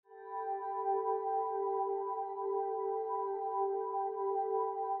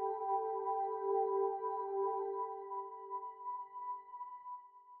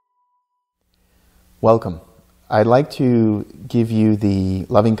Welcome. I'd like to give you the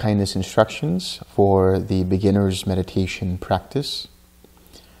loving kindness instructions for the beginner's meditation practice.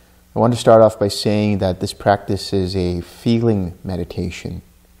 I want to start off by saying that this practice is a feeling meditation.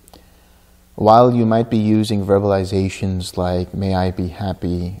 While you might be using verbalizations like, may I be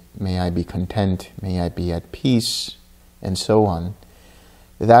happy, may I be content, may I be at peace, and so on,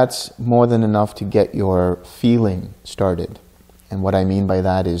 that's more than enough to get your feeling started. And what I mean by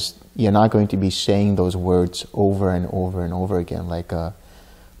that is you're not going to be saying those words over and over and over again like a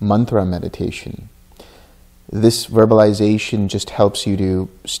mantra meditation. This verbalization just helps you to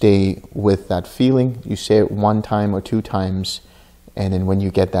stay with that feeling. You say it one time or two times, and then when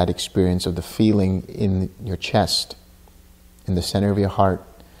you get that experience of the feeling in your chest, in the center of your heart,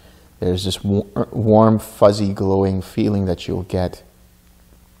 there's this warm, fuzzy, glowing feeling that you'll get.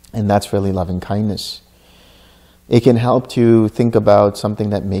 And that's really loving kindness. It can help to think about something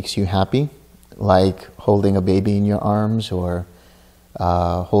that makes you happy, like holding a baby in your arms, or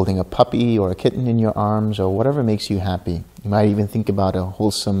holding a puppy or a kitten in your arms, or whatever makes you happy. You might even think about a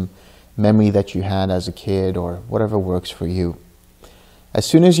wholesome memory that you had as a kid, or whatever works for you. As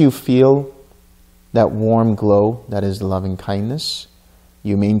soon as you feel that warm glow, that is the loving kindness,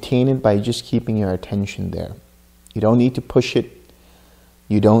 you maintain it by just keeping your attention there. You don't need to push it.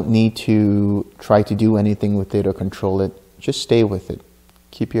 You don't need to try to do anything with it or control it. Just stay with it.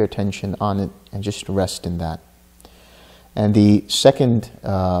 Keep your attention on it and just rest in that. And the second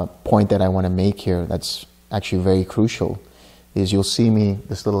point that I want to make here that's actually very crucial is you'll see me,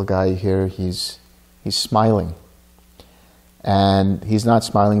 this little guy here, he's smiling. And he's not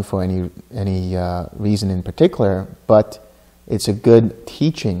smiling for any reason in particular, but it's a good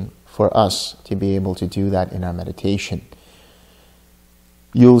teaching for us to be able to do that in our meditation.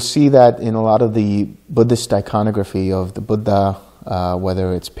 You'll see that in a lot of the Buddhist iconography of the Buddha,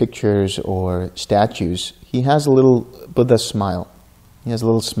 whether it's pictures or statues, he has a little Buddha smile. He has a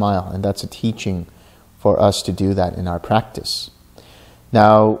little smile, and that's a teaching for us to do that in our practice.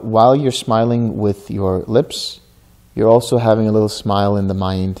 Now, while you're smiling with your lips, you're also having a little smile in the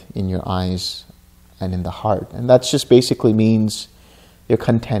mind, in your eyes, and in the heart. And that just basically means you're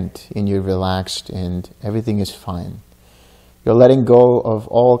content and you're relaxed and everything is fine. You're letting go of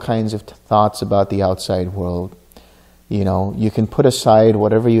all kinds of thoughts about the outside world. You know, you can put aside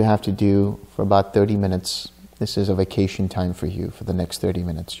whatever you have to do for about 30 minutes. This is a vacation time for you for the next 30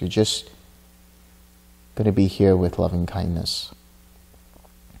 minutes. You're just going to be here with loving kindness.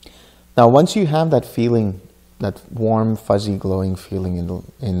 Now, once you have that feeling, that warm, fuzzy, glowing feeling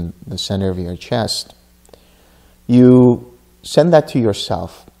in the center of your chest, you send that to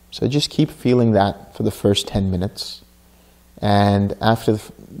yourself. So just keep feeling that for the first 10 minutes. And after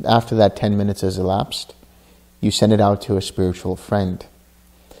that 10 minutes has elapsed, you send it out to a spiritual friend.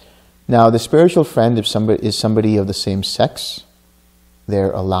 Now, the spiritual friend is somebody of the same sex.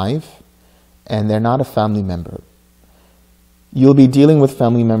 They're alive, and they're not a family member. You'll be dealing with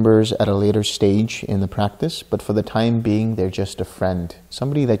family members at a later stage in the practice, but for the time being, they're just a friend.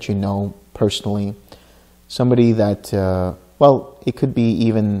 Somebody that you know personally. Somebody that, it could be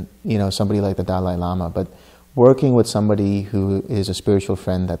even, somebody like the Dalai Lama, but working with somebody who is a spiritual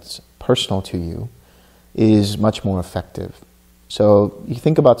friend that's personal to you is much more effective. So you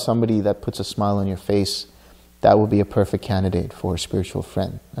think about somebody that puts a smile on your face, that would be a perfect candidate for a spiritual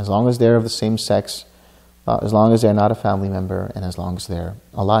friend. As long as they're of the same sex, as long as they're not a family member, and as long as they're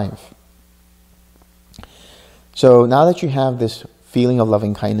alive. So now that you have this feeling of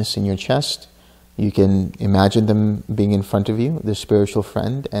loving kindness in your chest, you can imagine them being in front of you, the spiritual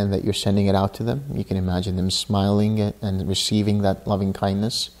friend, and that you're sending it out to them. You can imagine them smiling and receiving that loving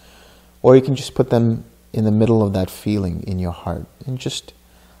kindness. Or you can just put them in the middle of that feeling in your heart and just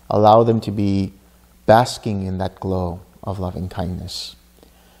allow them to be basking in that glow of loving kindness.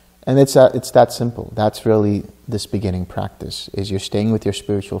 And it's that simple. That's really this beginning practice, is you're staying with your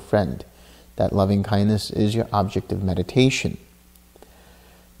spiritual friend. That loving kindness is your object of meditation.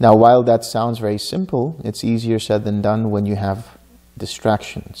 Now, while that sounds very simple, it's easier said than done when you have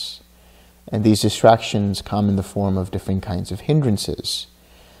distractions. And these distractions come in the form of different kinds of hindrances.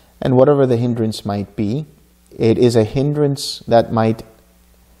 And whatever the hindrance might be, it is a hindrance that might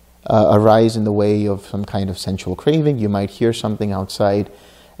arise in the way of some kind of sensual craving. You might hear something outside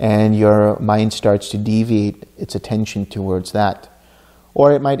and your mind starts to deviate its attention towards that.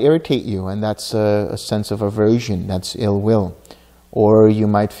 Or it might irritate you, and that's a sense of aversion, that's ill will. Or you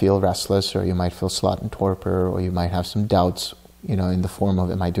might feel restless, or you might feel sloth and torpor, or you might have some doubts, in the form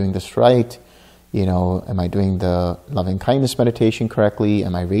of, am I doing this right? Am I doing the loving kindness meditation correctly?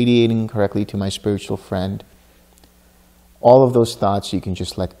 Am I radiating correctly to my spiritual friend? All of those thoughts you can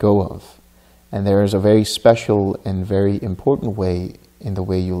just let go of. And there is a very special and very important way in the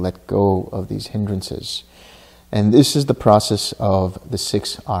way you let go of these hindrances. And this is the process of the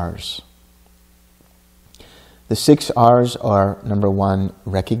 6 R's. The 6 R's are: number 1,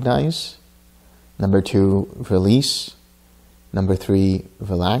 recognize; number 2, release; number 3,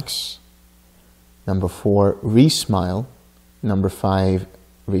 relax; number 4, re-smile; number 5,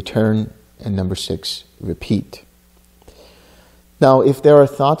 return; and number 6, repeat. Now, if there are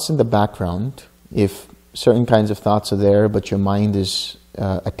thoughts in the background, if certain kinds of thoughts are there, but your mind is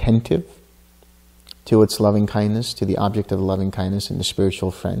attentive to its loving kindness, to the object of loving kindness and the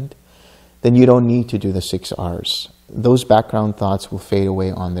spiritual friend, then you don't need to do the 6 R's. Those background thoughts will fade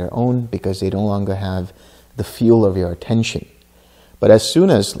away on their own because they no longer have the fuel of your attention. But as soon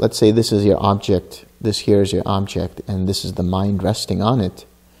as, let's say this is your object, this here is your object, and this is the mind resting on it,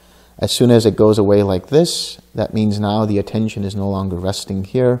 as soon as it goes away like this, that means now the attention is no longer resting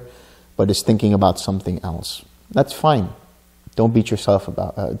here, but is thinking about something else. That's fine. Don't beat yourself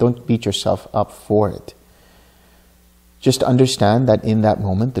up for it. Just understand that in that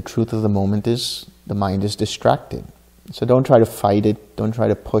moment, the truth of the moment is the mind is distracted. So don't try to fight it, don't try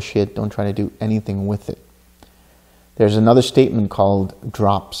to push it, don't try to do anything with it. There's another statement called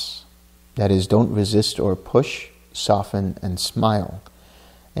drops. That is, don't resist or push, soften and smile.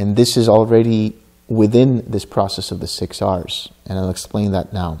 And this is already within this process of the 6 R's. And I'll explain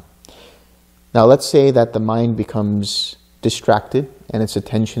that now. Now let's say that the mind becomes distracted and its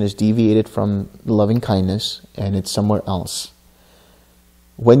attention is deviated from loving kindness and it's somewhere else.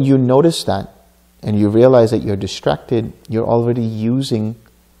 When you notice that and you realize that you're distracted, you're already using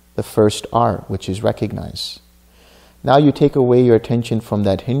the first R, which is recognize. Now you take away your attention from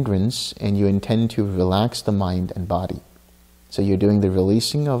that hindrance and you intend to relax the mind and body. So you're doing the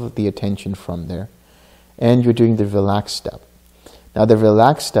releasing of the attention from there, and you're doing the relax step. Now the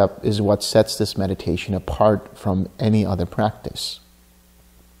relax step is what sets this meditation apart from any other practice.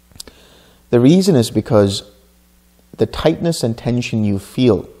 The reason is because the tightness and tension you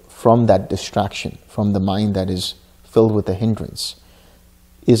feel from that distraction, from the mind that is filled with the hindrance,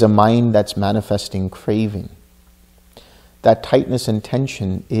 is a mind that's manifesting craving. That tightness and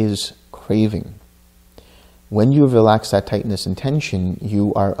tension is craving. When you relax that tightness and tension,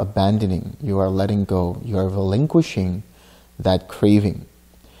 you are abandoning, you are letting go, you are relinquishing that craving.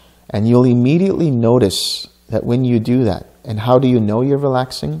 And you'll immediately notice that when you do that, and how do you know you're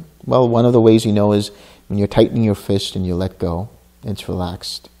relaxing? Well, one of the ways you know is when you're tightening your fist and you let go, it's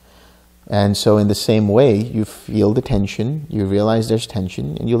relaxed. And so in the same way, you feel the tension, you realize there's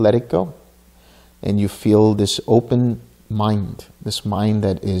tension, and you let it go. And you feel this open mind, this mind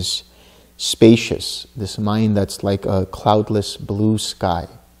that is spacious, this mind that's like a cloudless blue sky.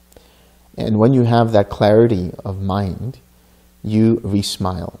 And when you have that clarity of mind, you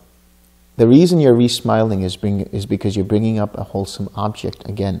re-smile. The reason you're re-smiling is because you're bringing up a wholesome object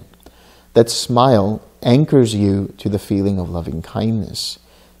again. That smile anchors you to the feeling of loving kindness.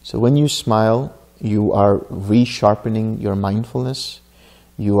 So when you smile, you are re-sharpening your mindfulness,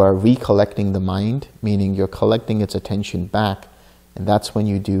 you are recollecting the mind, meaning you're collecting its attention back, and that's when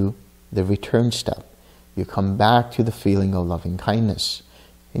you do the return step. You come back to the feeling of loving kindness,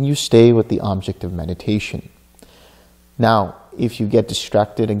 and you stay with the object of meditation. Now, if you get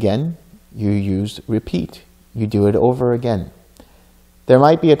distracted again, you use repeat. You do it over again. There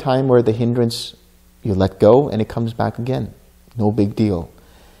might be a time where the hindrance, you let go and it comes back again. No big deal.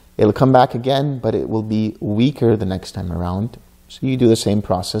 It'll come back again, but it will be weaker the next time around. So you do the same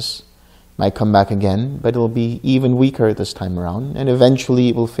process. Might come back again, but it'll be even weaker this time around, and eventually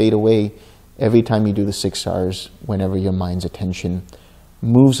it will fade away every time you do the 6 R's, whenever your mind's attention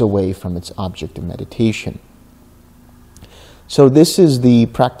moves away from its object of meditation. So this is the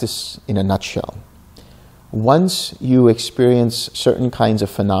practice in a nutshell. Once you experience certain kinds of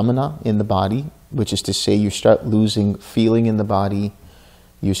phenomena in the body, which is to say you start losing feeling in the body,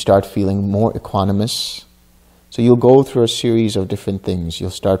 you start feeling more equanimous. So you'll go through a series of different things. You'll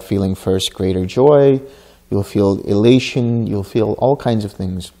start feeling first greater joy, you'll feel elation, you'll feel all kinds of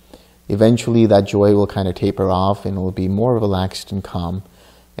things. Eventually that joy will kind of taper off and it will be more relaxed and calm.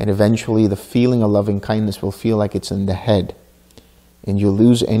 And eventually the feeling of loving kindness will feel like it's in the head. And you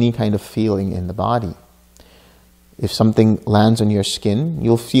lose any kind of feeling in the body. If something lands on your skin,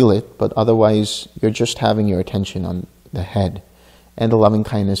 you'll feel it, but otherwise you're just having your attention on the head. And the loving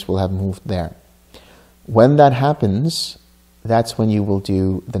kindness will have moved there. When that happens, that's when you will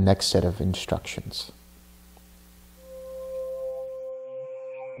do the next set of instructions.